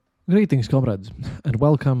Greetings, comrades, and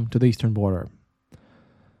welcome to the Eastern Border.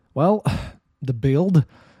 Well, the build,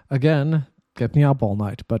 again, kept me up all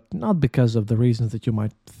night, but not because of the reasons that you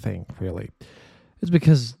might think, really. It's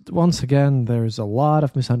because, once again, there's a lot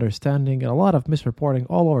of misunderstanding and a lot of misreporting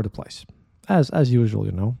all over the place. As usual,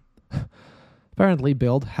 you know. Apparently,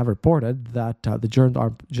 Bild have reported that the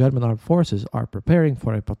German armed forces are preparing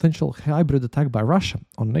for a potential hybrid attack by Russia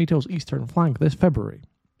on NATO's eastern flank this February.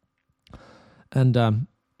 And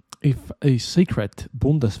if a secret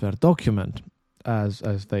Bundeswehr document, as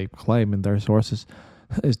they claim in their sources,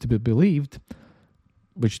 is to be believed,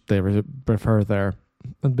 which they refer there,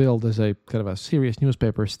 and Bild is a kind of a serious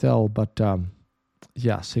newspaper still, but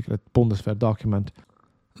secret Bundeswehr document,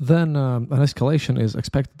 then an escalation is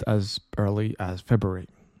expected as early as February.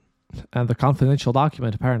 And the confidential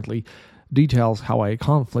document apparently details how a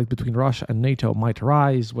conflict between Russia and NATO might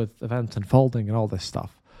arise, with events unfolding and all this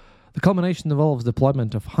stuff. The culmination involves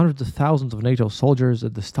deployment of hundreds of thousands of NATO soldiers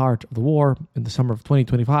at the start of the war in the summer of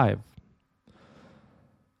 2025.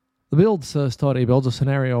 The Bild story builds a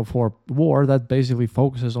scenario for war that basically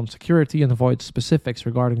focuses on security and avoids specifics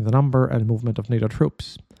regarding the number and movement of NATO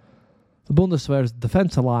troops. The Bundeswehr's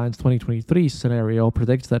Defense Alliance 2023 scenario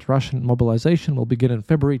predicts that Russian mobilization will begin in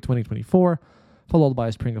February 2024, followed by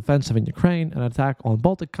a spring offensive in Ukraine, an attack on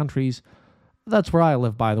Baltic countries. That's where I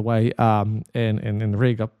live, by the way, in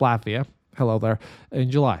Riga, Latvia. Hello there.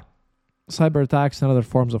 In July. Cyber attacks and other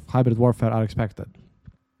forms of hybrid warfare are expected.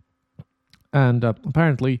 And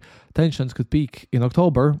apparently, tensions could peak in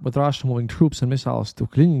October, with Russia moving troops and missiles to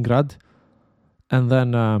Kaliningrad. And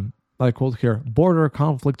then, I quote here, border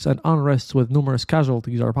conflicts and unrests with numerous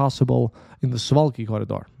casualties are possible in the Suwalki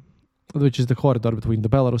corridor, which is the corridor between the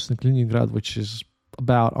Belarus and Kaliningrad, which is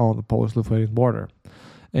about on the Polish-Lithuanian border,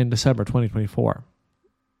 in December 2024.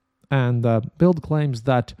 And Bild claims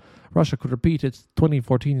that Russia could repeat its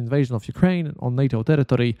 2014 invasion of Ukraine on NATO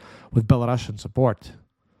territory with Belarusian support.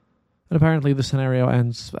 And apparently the scenario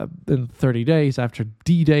ends in 30 days after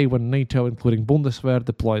D-Day, when NATO, including Bundeswehr,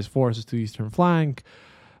 deploys forces to the eastern flank.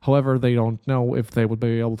 However, they don't know if they would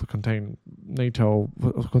be able to contain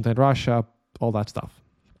Russia, all that stuff.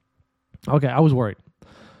 Okay, I was worried,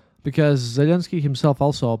 because Zelensky himself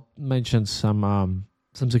also mentioned some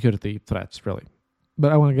security threats, really.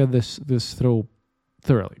 But I want to get this through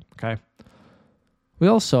thoroughly, okay? We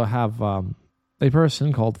also have a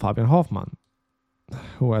person called Fabian Hoffmann,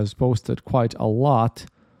 who has posted quite a lot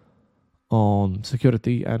on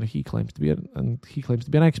security, and he claims to be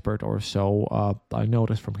an expert, or so I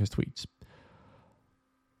noticed from his tweets.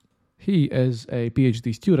 He is a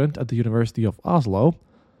PhD student at the University of Oslo,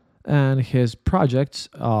 and his projects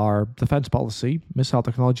are defense policy, missile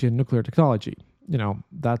technology, and nuclear technology. You know,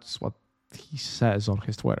 that's what he says on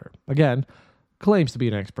his Twitter. Again, claims to be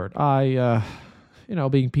an expert. I,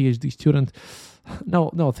 being PhD student,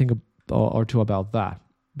 no thing or two about that.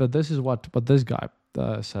 But this is what this guy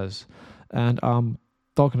says. And I'm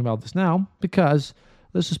talking about this now because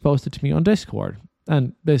this was posted to me on Discord.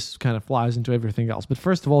 And this kind of flies into everything else. But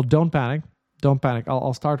first of all, don't panic. Don't panic.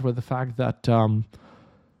 I'll start with the fact that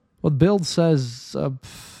what Bild says,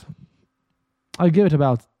 I give it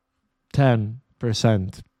about 10%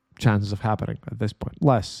 chances of happening at this point.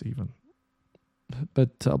 Less, even.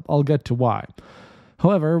 But I'll get to why.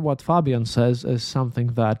 However, what Fabian says is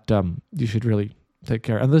something that you should really take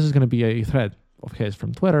care. And this is going to be a thread of his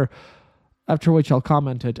from Twitter, after which I'll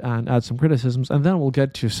comment it and add some criticisms, and then we'll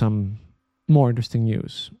get to some more interesting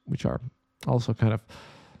news, which are also kind of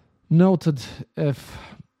noted if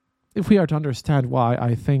we are to understand why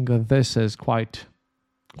I think that this is quite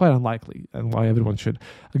unlikely, and why everyone should,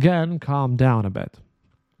 again, calm down a bit.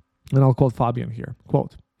 And I'll quote Fabian here.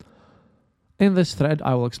 Quote, "In this thread,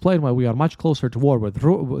 I will explain why we are much closer to war with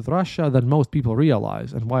Russia than most people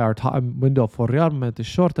realize, and why our time window for rearmament is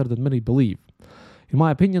shorter than many believe. In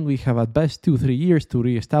my opinion, we have at best 2-3 years to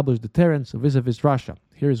re-establish deterrence vis-a-vis Russia.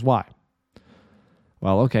 Here's why."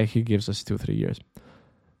 Well, okay, he gives us 2-3 years.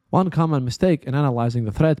 "One common mistake in analyzing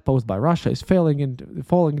the threat posed by Russia is falling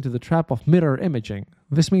into the trap of mirror imaging.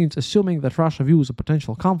 This means assuming that Russia views a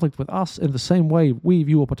potential conflict with us in the same way we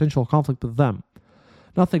view a potential conflict with them.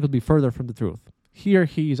 Nothing could be further from the truth." Here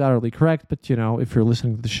he is utterly correct, but if you're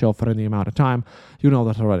listening to the show for any amount of time, you know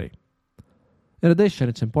that already. In addition,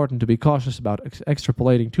 it's important to be cautious about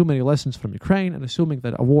extrapolating too many lessons from Ukraine and assuming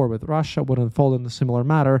that a war with Russia would unfold in a similar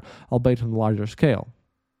manner, albeit on a larger scale.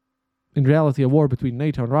 In reality, a war between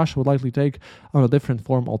NATO and Russia would likely take on a different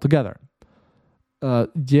form altogether.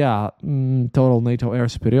 Total NATO air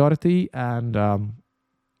superiority and,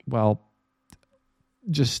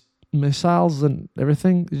 just missiles and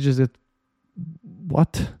everything. It's just that,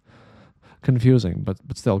 what? confusing, but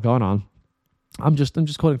still going on. I'm just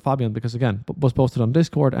quoting Fabian because, again, was posted on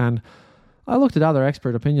Discord, and I looked at other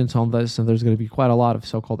expert opinions on this, and there's going to be quite a lot of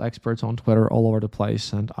so-called experts on Twitter all over the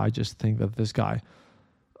place, and I just think that this guy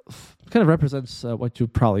kind of represents what you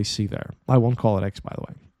probably see there. I won't call it X, by the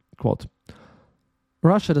way. Quote,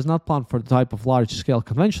 Russia does not plan for the type of large-scale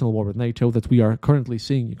conventional war with NATO that we are currently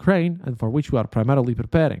seeing in Ukraine and for which we are primarily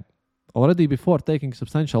preparing. Already before taking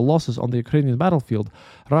substantial losses on the Ukrainian battlefield,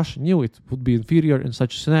 Russia knew it would be inferior in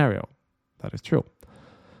such a scenario. That is true.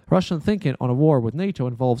 Russian thinking on a war with NATO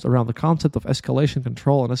involves around the concept of escalation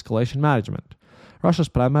control and escalation management. Russia's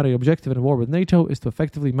primary objective in a war with NATO is to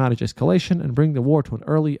effectively manage escalation and bring the war to an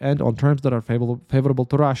early end on terms that are favorable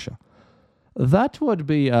to Russia. That would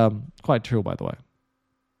be quite true, by the way.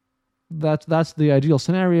 That's the ideal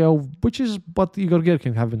scenario, which is what Igor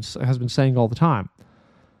Girkin has been saying all the time,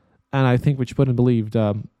 and I think which Putin believed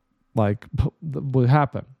would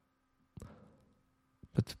happen.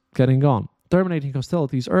 But getting on. Terminating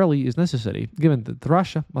hostilities early is necessary, given that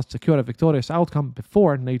Russia must secure a victorious outcome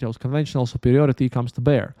before NATO's conventional superiority comes to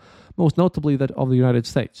bear, most notably that of the United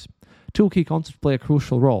States. Two key concepts play a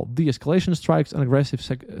crucial role: de-escalation strikes and aggressive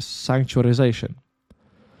sanctuarization.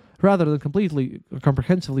 Rather than completely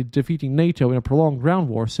comprehensively defeating NATO in a prolonged ground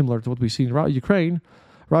war similar to what we see in Ukraine,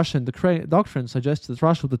 Russian doctrine suggests that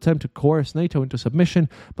Russia would attempt to coerce NATO into submission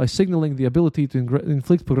by signaling the ability to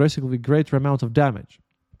inflict progressively greater amounts of damage.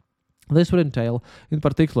 This would entail, in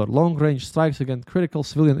particular, long-range strikes against critical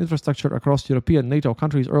civilian infrastructure across European NATO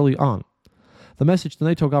countries early on. The message to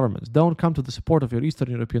NATO governments: don't come to the support of your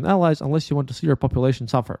Eastern European allies unless you want to see your population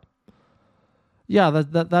suffer. Yeah,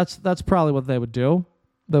 that's probably what they would do.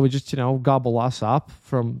 They would just, gobble us up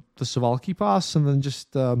from the Suwalki Pass, and then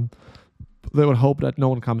just they would hope that no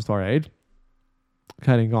one comes to our aid.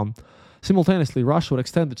 Carrying on. Simultaneously, Russia would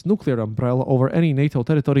extend its nuclear umbrella over any NATO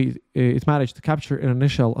territory it managed to capture in an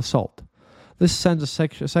initial assault. This sends a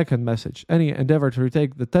second message. Any endeavor to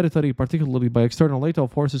retake the territory, particularly by external NATO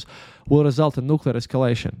forces, will result in nuclear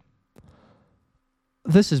escalation.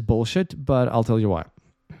 This is bullshit, but I'll tell you why.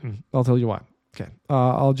 Okay,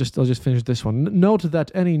 I'll just finish this one. Note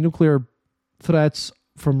that any nuclear threats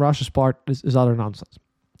from Russia's part is utter nonsense.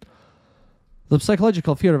 The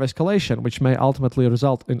psychological fear of escalation, which may ultimately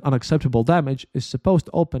result in unacceptable damage, is supposed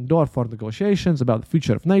to open door for negotiations about the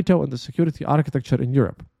future of NATO and the security architecture in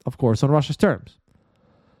Europe, of course on Russia's terms.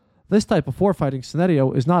 This type of warfighting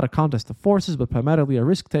scenario is not a contest of forces, but primarily a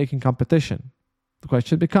risk-taking competition. The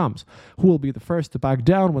question becomes, who will be the first to back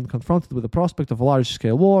down when confronted with the prospect of a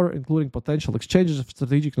large-scale war, including potential exchanges of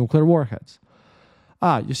strategic nuclear warheads?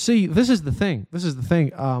 You see, this is the thing.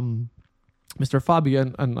 Mr.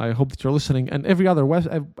 Fabian, and I hope that you're listening, and every other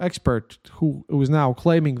expert who is now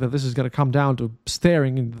claiming that this is going to come down to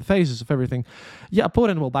staring in the faces of everything. Yeah,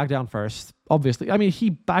 Putin will back down first, obviously. I mean, he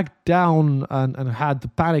backed down and had to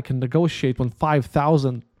panic and negotiate when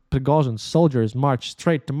 5,000 Prigozhin soldiers marched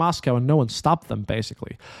straight to Moscow and no one stopped them,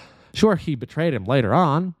 basically. Sure, he betrayed him later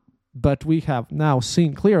on, but we have now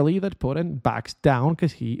seen clearly that Putin backs down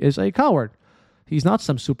because he is a coward. He's not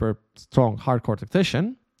some super strong, hardcore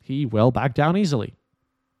tactician. He will back down easily.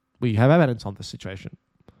 We have evidence on this situation.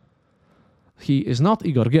 He is not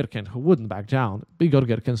Igor Girkin, who wouldn't back down. Igor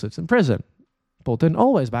Girkin sits in prison. Putin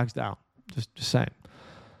always backs down. Just saying.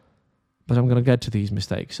 But I'm going to get to these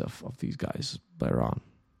mistakes of these guys later on.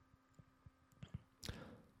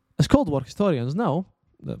 As Cold War historians know,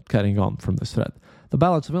 carrying on from this thread, the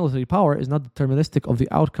balance of military power is not deterministic of the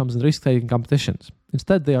outcomes in risk-taking competitions.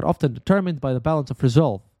 Instead, they are often determined by the balance of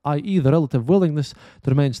resolve, i.e. the relative willingness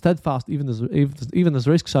to remain steadfast even as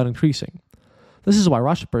risks are increasing. This is why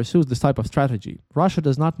Russia pursues this type of strategy. Russia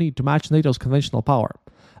does not need to match NATO's conventional power.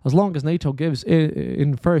 As long as NATO gives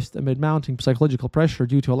in first amid mounting psychological pressure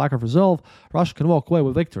due to a lack of resolve, Russia can walk away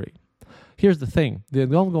with victory. Here's the thing. The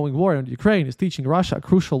ongoing war in Ukraine is teaching Russia a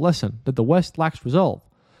crucial lesson, that the West lacks resolve.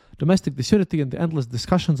 Domestic disunity and the endless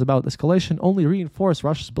discussions about escalation only reinforce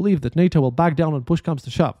Russia's belief that NATO will back down when push comes to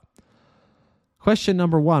shove. Question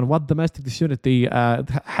number one, what domestic disunity?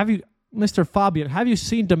 Mr. Fabian, have you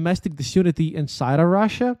seen domestic disunity inside of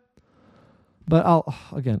Russia? But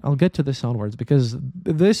I'll get to this onwards, because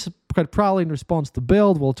this quite probably in response to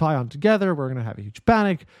build will tie on together. We're going to have a huge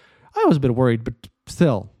panic. I was a bit worried, but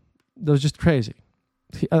still, that was just crazy.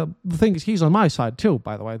 The thing is, he's on my side too,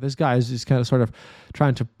 by the way. This guy is just kind of sort of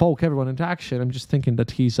trying to poke everyone into action. I'm just thinking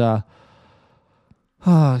that he's good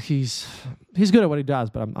at what he does,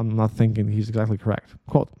 but I'm not thinking he's exactly correct.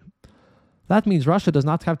 Quote, that means Russia does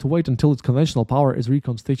not have to wait until its conventional power is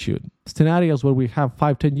reconstituted. Scenarios where we have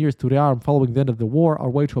 5-10 years to rearm following the end of the war are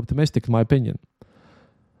way too optimistic, in my opinion.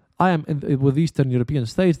 I am with Eastern European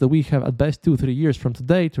states that we have at best 2-3 years from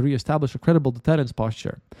today to re-establish a credible deterrence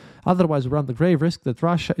posture. Otherwise, we run the grave risk that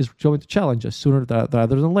Russia is going to challenge us sooner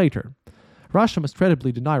rather than later. Russia must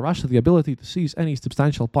credibly deny Russia the ability to seize any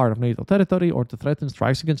substantial part of NATO territory or to threaten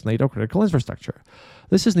strikes against NATO critical infrastructure.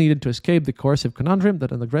 This is needed to escape the coercive conundrum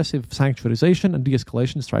that an aggressive sanctuarization and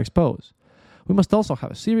de-escalation strikes pose. We must also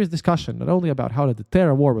have a serious discussion not only about how to deter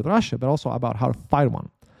a war with Russia, but also about how to fight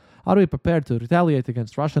one. Are we prepared to retaliate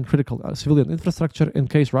against Russian critical civilian infrastructure in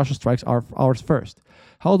case Russia strikes ours first?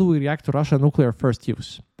 How do we react to Russian nuclear first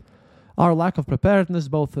use? Our lack of preparedness,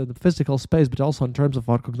 both in the physical space but also in terms of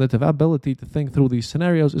our cognitive ability to think through these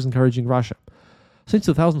scenarios, is encouraging Russia. Since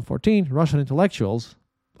 2014, Russian intellectuals,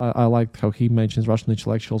 I like how he mentions Russian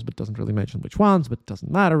intellectuals but doesn't really mention which ones, but it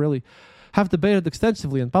doesn't matter really, have debated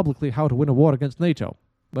extensively and publicly how to win a war against NATO.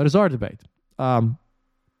 That is our debate.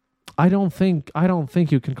 I don't think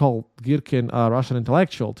you can call Girkin a Russian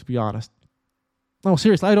intellectual, to be honest. No,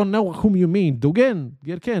 seriously, I don't know whom you mean. Dugin,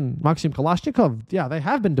 Girkin, Maxim Kalashnikov. Yeah, they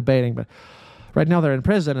have been debating, but right now they're in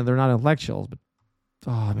prison and they're not intellectuals. But,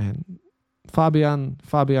 oh, man. Fabian,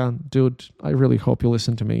 dude, I really hope you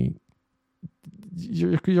listen to me.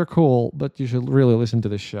 You're cool, but you should really listen to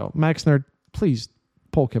this show. Maxner, please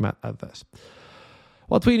poke him at this.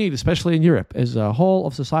 What we need, especially in Europe, is a whole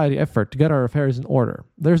of society effort to get our affairs in order.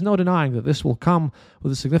 There's no denying that this will come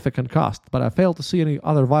with a significant cost, but I fail to see any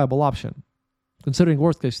other viable option. Considering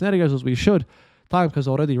worst-case scenarios as we should, time has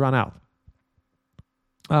already run out.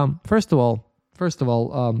 First of all,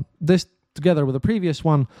 this together with the previous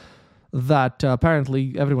one, that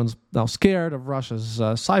apparently everyone's now scared of Russia's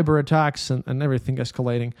cyber attacks and everything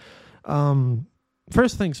escalating.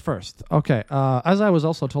 First things first. Okay, as I was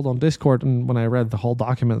also told on Discord and when I read the whole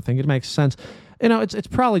document thing, it makes sense. It's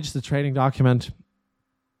probably just a training document.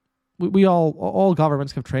 We all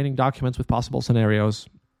governments have training documents with possible scenarios.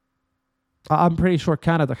 I'm pretty sure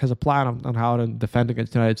Canada has a plan on how to defend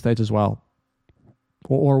against the United States as well.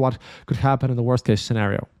 Or what could happen in the worst case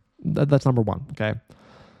scenario. That's number one, okay?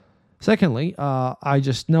 Secondly, I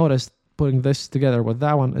just noticed putting this together with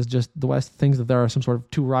that one is just the West thinks that there are some sort of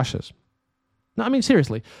two Russias. No, I mean,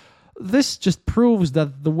 seriously, this just proves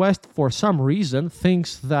that the West, for some reason,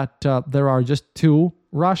 thinks that there are just two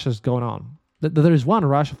Russias going on. That there is one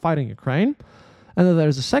Russia fighting Ukraine, and that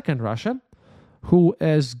there's a second Russia who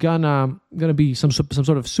is gonna be some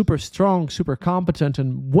sort of super strong, super competent,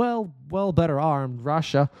 and well better armed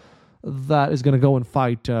Russia that is gonna go and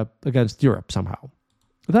fight against Europe somehow.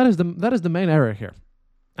 That is the main error here.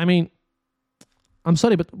 I mean, I'm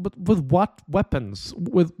sorry, but with what weapons?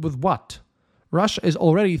 With what? Russia is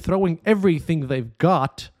already throwing everything they've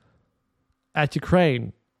got at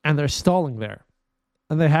Ukraine, and they're stalling there.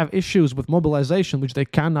 And they have issues with mobilization, which they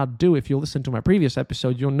cannot do. If you listen to my previous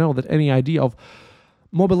episode, you'll know that any idea of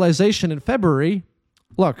mobilization in February,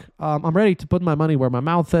 look, I'm ready to put my money where my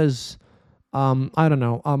mouth is. I don't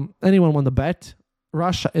know. Anyone want to bet?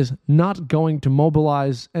 Russia is not going to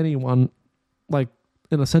mobilize anyone, like,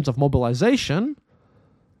 in a sense of mobilization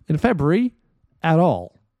in February at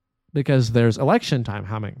all. Because there's election time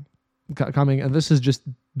coming, and this is just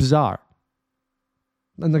bizarre.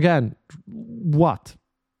 And again, what?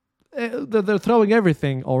 They're throwing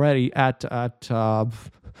everything already at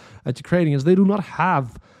Ukrainians. They do not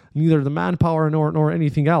have neither the manpower nor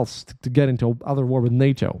anything else to get into other war with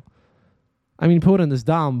NATO. I mean, Putin is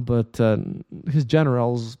dumb, but his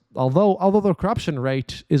generals, although their corruption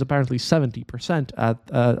rate is apparently 70%, at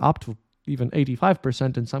up to even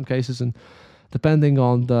 85% in some cases, and depending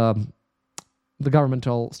on the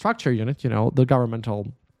governmental structure unit, the governmental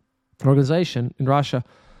organization in Russia,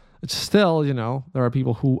 it's still, there are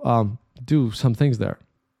people who do some things there,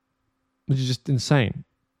 which is just insane.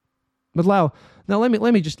 But now let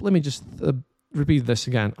me just repeat this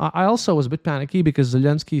again. I also was a bit panicky because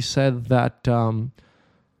Zelensky said that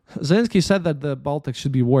the Baltics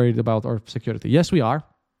should be worried about our security. Yes, we are,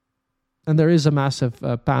 and there is a massive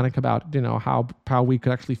panic about how we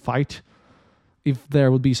could actually fight if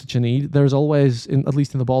there would be such a need. There's always, at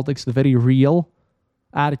least in the Baltics, the very real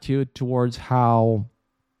attitude towards how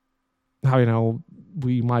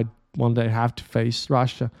we might one day have to face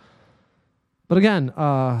Russia. But again,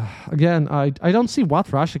 I don't see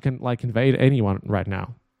what Russia can invade anyone right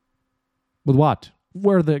now. With what?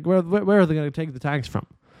 Where are they going to take the tanks from?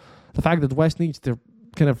 The fact that the West needs to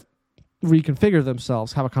kind of reconfigure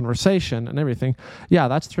themselves, have a conversation and everything. Yeah,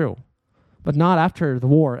 that's true. But not after the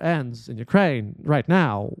war ends in Ukraine right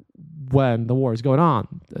now when the war is going on.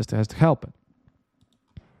 Has to help it.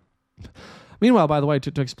 Meanwhile, by the way,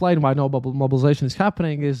 to explain why no mobilization is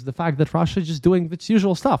happening is the fact that Russia is just doing its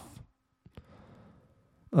usual stuff.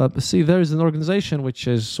 See, there is an organization which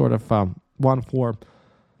is sort of one for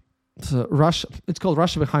Russia. It's called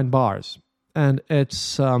Russia Behind Bars, and it's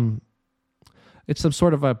some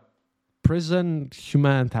sort of a prison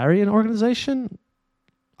humanitarian organization.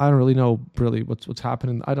 I don't really know what's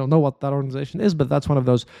happening. I don't know what that organization is, but that's one of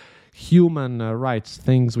those human rights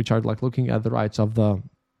things which are like looking at the rights of the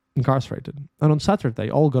incarcerated. And on Saturday,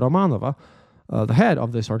 Olga Romanova, the head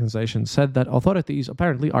of this organization, said that authorities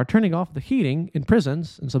apparently are turning off the heating in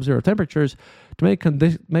prisons in sub-zero temperatures to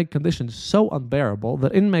make conditions so unbearable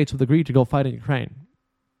that inmates would agree to go fight in Ukraine.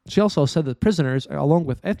 She also said that prisoners, along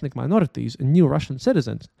with ethnic minorities and new Russian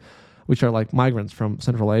citizens, which are like migrants from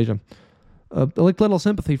Central Asia, like little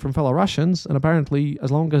sympathy from fellow Russians, and apparently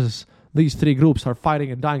as long as these three groups are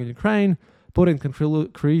fighting and dying in Ukraine, Putin can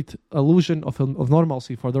create illusion of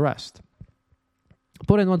normalcy for the rest.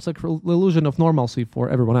 Putin wants an illusion of normalcy for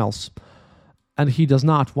everyone else, and he does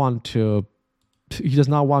not want to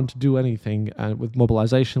do anything with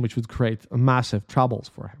mobilization which would create massive troubles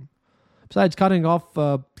for him. Besides, cutting off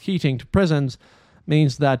heating to prisons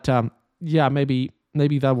means that maybe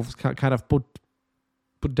that will kind of put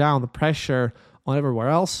down the pressure on everywhere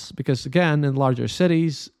else, because again, in larger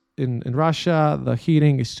cities in Russia, the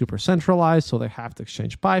heating is super centralized, so they have to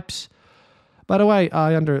exchange pipes. By the way,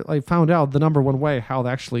 I found out the number one way how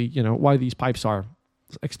they actually, why these pipes are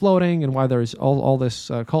exploding and why there's all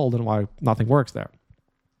this cold and why nothing works there.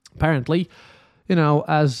 Apparently,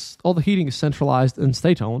 as all the heating is centralized and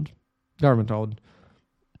state-owned, government-owned,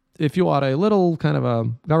 if you are a little kind of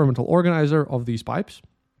a governmental organizer of these pipes,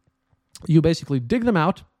 you basically dig them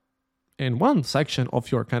out in one section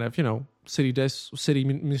of your kind of, city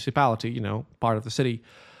municipality, part of the city.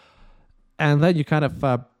 And then you kind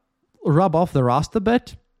of rub off the rust a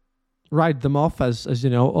bit, write them off as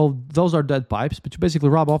oh, those are dead pipes, but you basically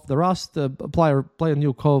rub off the rust, apply a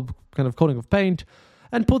new kind of coating of paint,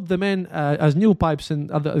 and put them in as new pipes in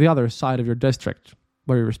the other side of your district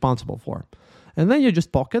where you're responsible for. And then you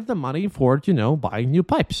just pocket the money for, buying new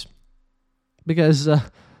pipes. Because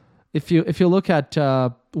if you look at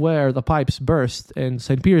where the pipes burst in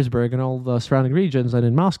St. Petersburg and all the surrounding regions and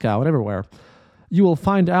in Moscow and everywhere, you will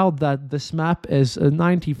find out that this map is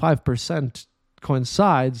 95%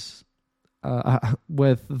 coincides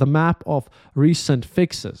with the map of recent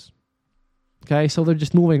fixes. Okay, so they're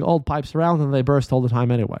just moving old pipes around and they burst all the time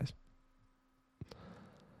anyways.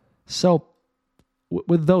 So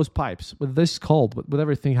with those pipes, with this cold, with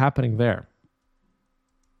everything happening there,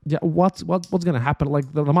 what's going to happen?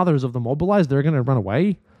 Like the mothers of the mobilized, they're going to run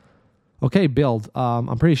away? Okay, Build,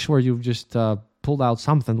 I'm pretty sure you've just pulled out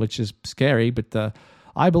something which is scary, but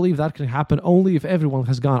I believe that can happen only if everyone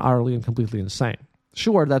has gone utterly and completely insane.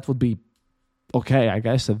 Sure, that would be okay, I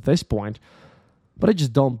guess, at this point, but I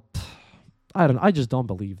just don't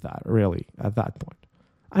believe that, really, at that point.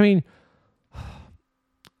 I mean,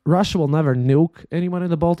 Russia will never nuke anyone in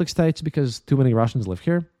the Baltic states because too many Russians live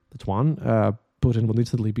here. That's one. Putin will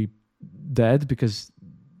instantly be dead because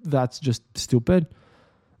that's just stupid.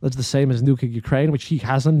 That's the same as nuking Ukraine, which he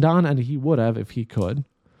hasn't done, and he would have if he could.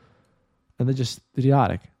 And they're just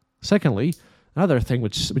idiotic. Secondly, another thing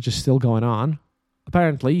which is still going on,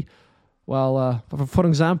 apparently, for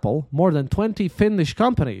example, more than 20 Finnish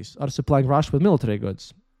companies are supplying Russia with military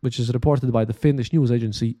goods, which is reported by the Finnish news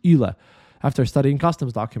agency Yle, after studying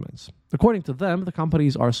customs documents. According to them, the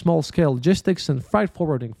companies are small-scale logistics and freight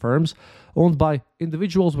forwarding firms owned by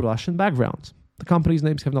individuals with Russian backgrounds. The companies'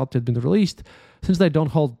 names have not yet been released, since they don't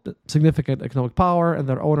hold significant economic power and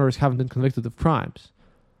their owners haven't been convicted of crimes.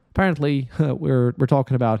 Apparently, we're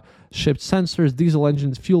talking about shipped sensors, diesel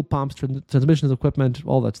engines, fuel pumps, transmissions equipment,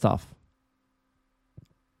 all that stuff.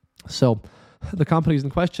 So, the companies in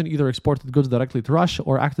question either exported goods directly to Russia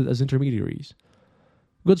or acted as intermediaries.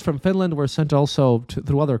 Goods from Finland were sent also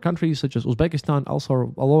through other countries, such as Uzbekistan,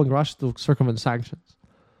 also allowing Russia to circumvent sanctions.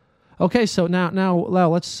 Okay, so now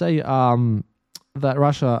let's say that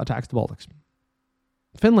Russia attacks the Baltics.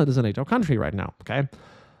 Finland is a NATO country right now, okay?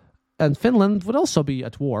 And Finland would also be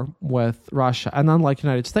at war with Russia, and unlike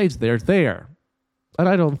United States, they're there. And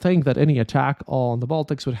I don't think that any attack on the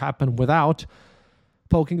Baltics would happen without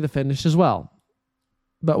poking the Finnish as well.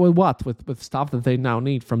 But with what? With stuff that they now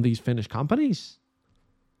need from these Finnish companies?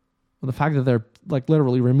 The fact that they're like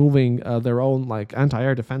literally removing their own like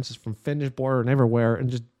anti-air defenses from Finnish border and everywhere, and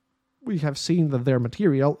just we have seen that their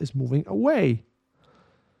material is moving away.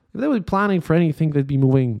 If they were planning for anything, they'd be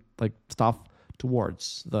moving like stuff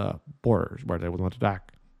towards the borders where they would want to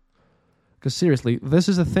attack. Because seriously, this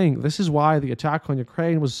is the thing. This is why the attack on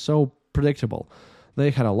Ukraine was so predictable. They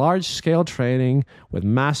had a large-scale training with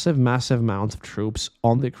massive amounts of troops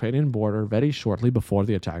on the Ukrainian border very shortly before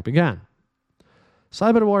the attack began.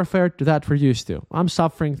 Cyber warfare, that we're used to. I'm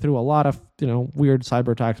suffering through a lot of, weird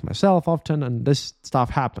cyber attacks myself often, and this stuff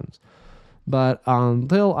happens. But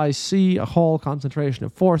until I see a whole concentration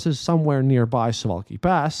of forces somewhere nearby Suwalki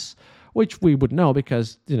Pass, which we would know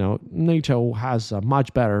because, NATO has a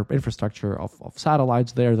much better infrastructure of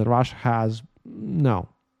satellites there than Russia has, no.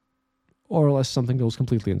 Or unless something goes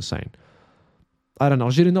completely insane. I don't know,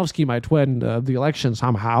 Zhirinovsky might win the election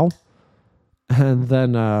somehow, and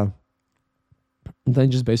then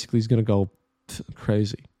just basically he's going to go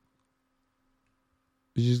crazy.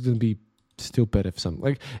 He's just going to be stupid if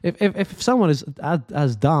someone is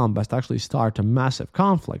as dumb as to actually start a massive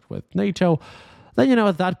conflict with NATO, then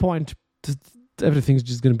at that point everything's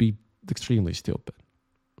just going to be extremely stupid.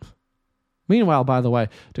 Meanwhile, by the way,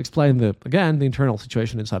 to explain the internal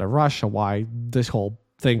situation inside of Russia, why this whole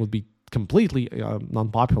thing would be completely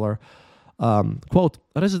unpopular, quote,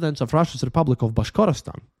 residents of Russia's Republic of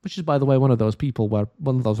Bashkortostan, which is, by the way, one of those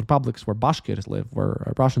republics where Bashkirs live,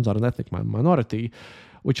 where Russians are an ethnic minority,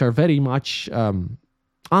 which are very much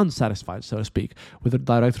unsatisfied, so to speak, with the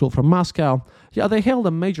direct rule from Moscow. Yeah, they held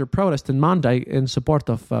a major protest on Monday in support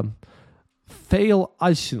of Fail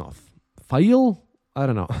Alsinov. Fail? I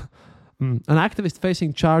don't know. An activist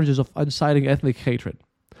facing charges of inciting ethnic hatred.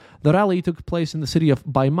 The rally took place in the city of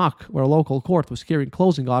Baimak, where a local court was hearing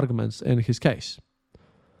closing arguments in his case.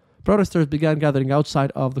 Protesters began gathering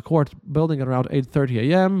outside of the court building around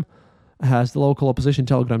 8:30 a.m., as the local opposition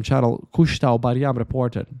telegram channel Kushtau Baryam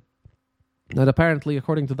reported. And apparently,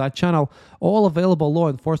 according to that channel, all available law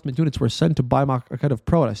enforcement units were sent to Baimak ahead of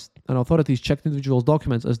protest, and authorities checked individuals'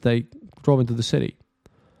 documents as they drove into the city.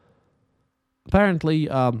 Apparently,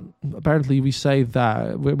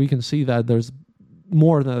 we can see that there's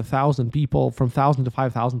more than 1,000 people, from 1,000 to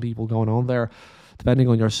 5,000 people going on there, depending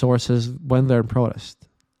on your sources, when they're in protest.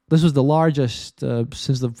 This was the largest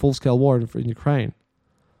since the full-scale war in Ukraine.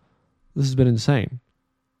 This has been insane.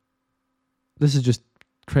 This is just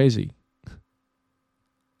crazy.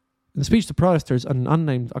 In the speech to protesters, an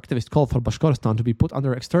unnamed activist called for Bashkortostan to be put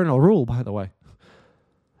under external rule, by the way,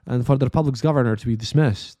 and for the republic's governor to be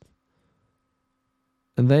dismissed.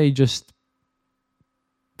 And they just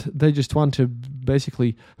want to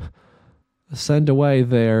basically send away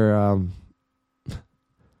their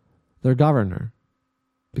governor,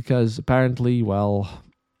 because apparently,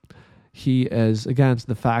 he is against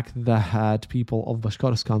the fact that people of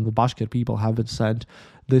Bashkortostan, the Bashkir people, have been sent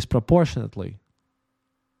disproportionately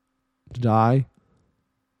to die,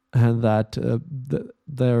 and that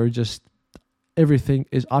they're just, everything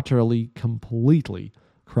is utterly, completely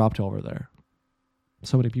corrupt over there.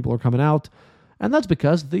 So many people are coming out, and that's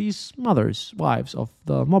because these mothers, wives of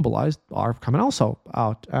the mobilized, are coming also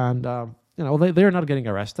out, and they're not getting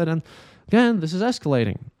arrested, and again, this is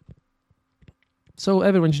escalating. So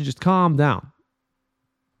everyone should just calm down.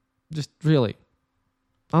 Just really.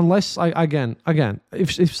 Unless, if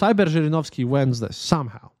Cyber Zhirinovsky wins this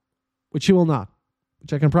somehow, which he will not,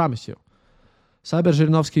 which I can promise you, Cyber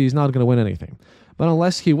Zhirinovsky is not going to win anything. But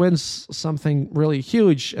unless he wins something really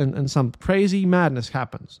huge and some crazy madness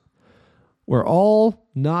happens, we're all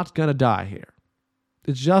not going to die here.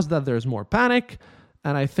 It's just that there's more panic,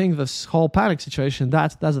 and I think this whole panic situation,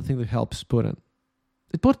 that's the thing that helps Putin.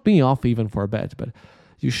 It put me off even for a bit, but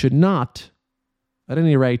you should not, at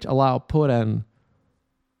any rate, allow Putin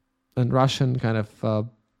and Russian kind of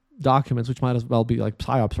documents, which might as well be like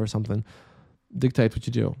PSYOPs or something, dictate what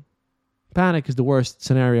you do. Panic is the worst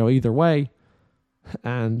scenario either way.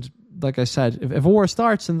 And like I said, if a war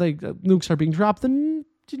starts and nukes are being dropped, then,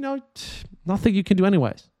 nothing you can do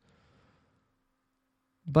anyways.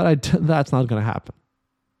 But that's not going to happen.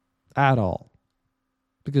 At all.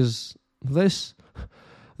 Because this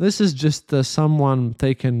is just someone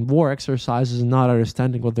taking war exercises and not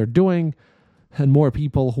understanding what they're doing, and more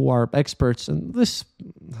people who are experts. And this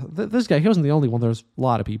guy, he wasn't the only one. There's a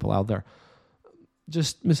lot of people out there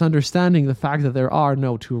just misunderstanding the fact that there are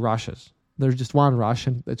no two Russias. There's just one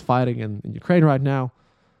Russian that's fighting in Ukraine right now,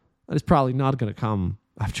 and it's probably not going to come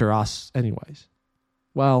after us anyways.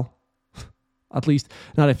 Well, at least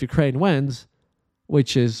not if Ukraine wins,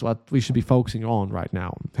 which is what we should be focusing on right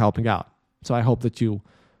now, helping out. So I hope that you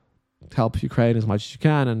help Ukraine as much as you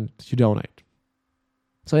can and that you donate.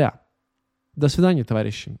 So yeah, до свидания,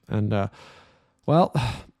 товарищи. And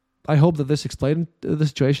I hope that this explained the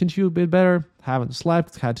situation to you a bit better. Haven't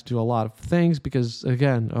slept, had to do a lot of things because,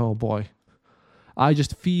 again, oh boy, I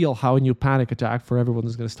just feel how a new panic attack for everyone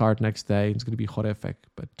is going to start next day. It's going to be horrific.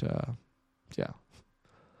 But yeah.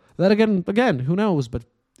 Then again, who knows? But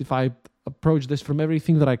if I approach this from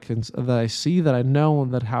everything that I see, that I know,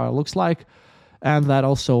 and that how it looks like, And that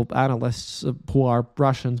also analysts who are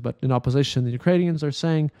Russians but in opposition, the Ukrainians, are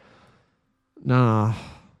saying, nah,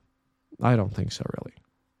 I don't think so, really.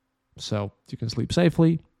 So you can sleep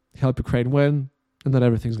safely, help Ukraine win, and then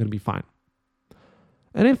everything's going to be fine.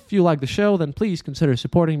 And if you like the show, then please consider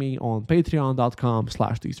supporting me on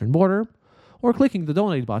patreon.com/theeasternborder or clicking the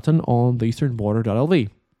donate button on theeasternborder.lv,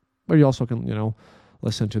 where you also can,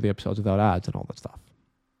 listen to the episodes without ads and all that stuff.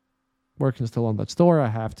 Working still on that store. I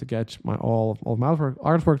have to get all my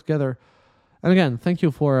artwork together. And again, thank you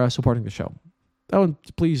for supporting the show. Oh, and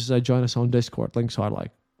please join us on Discord. Links are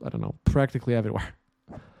practically everywhere.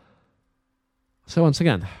 So once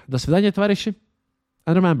again, до свидания, товарищи.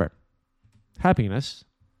 And remember, happiness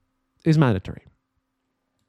is mandatory.